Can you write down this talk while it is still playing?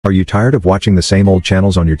Are you tired of watching the same old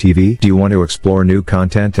channels on your TV? Do you want to explore new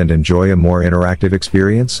content and enjoy a more interactive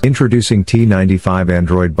experience? Introducing T95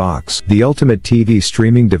 Android Box, the ultimate TV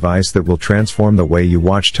streaming device that will transform the way you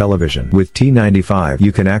watch television. With T95,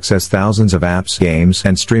 you can access thousands of apps, games,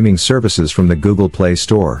 and streaming services from the Google Play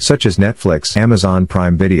Store, such as Netflix, Amazon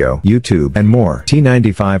Prime Video, YouTube, and more.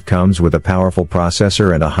 T95 comes with a powerful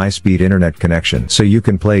processor and a high-speed internet connection, so you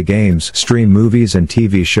can play games, stream movies and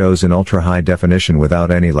TV shows in ultra-high definition without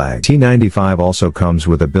any lag. T95 also comes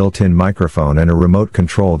with a built-in microphone and a remote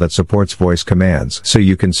control that supports voice commands, so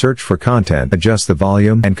you can search for content, adjust the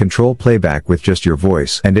volume, and control playback with just your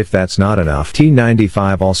voice. And if that's not enough,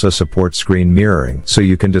 T95 also supports screen mirroring, so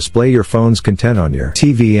you can display your phone's content on your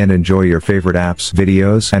TV and enjoy your favorite apps,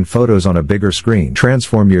 videos, and photos on a bigger screen.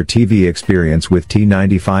 Transform your TV experience with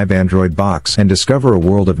T95 Android Box and discover a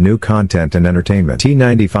world of new content and entertainment.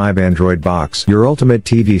 T95 Android Box, your ultimate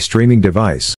TV streaming device.